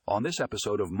On this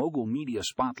episode of Mogul Media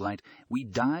Spotlight, we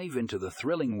dive into the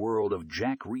thrilling world of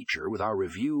Jack Reacher with our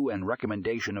review and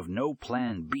recommendation of No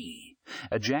Plan B,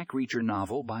 a Jack Reacher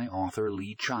novel by author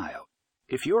Lee Child.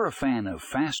 If you're a fan of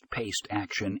fast-paced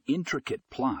action, intricate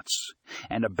plots,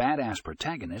 and a badass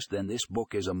protagonist, then this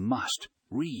book is a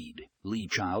must-read. Lee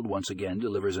Child once again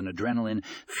delivers an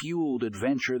adrenaline-fueled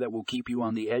adventure that will keep you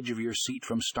on the edge of your seat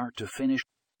from start to finish.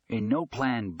 In No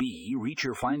Plan B,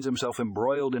 Reacher finds himself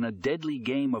embroiled in a deadly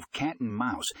game of cat and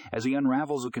mouse as he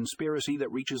unravels a conspiracy that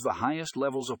reaches the highest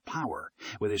levels of power.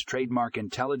 With his trademark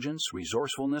intelligence,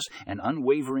 resourcefulness, and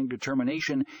unwavering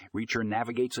determination, Reacher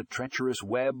navigates a treacherous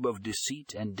web of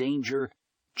deceit and danger.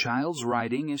 Child's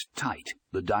writing is tight,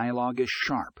 the dialogue is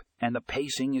sharp, and the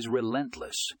pacing is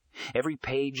relentless. Every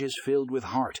page is filled with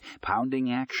heart,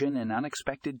 pounding action, and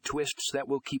unexpected twists that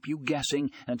will keep you guessing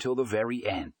until the very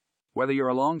end. Whether you're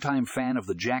a longtime fan of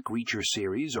the Jack Reacher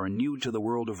series or new to the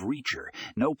world of Reacher,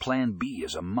 No Plan B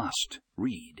is a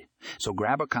must-read. So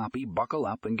grab a copy, buckle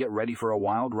up, and get ready for a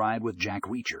wild ride with Jack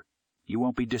Reacher. You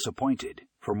won't be disappointed.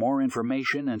 For more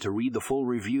information and to read the full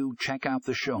review, check out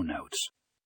the show notes.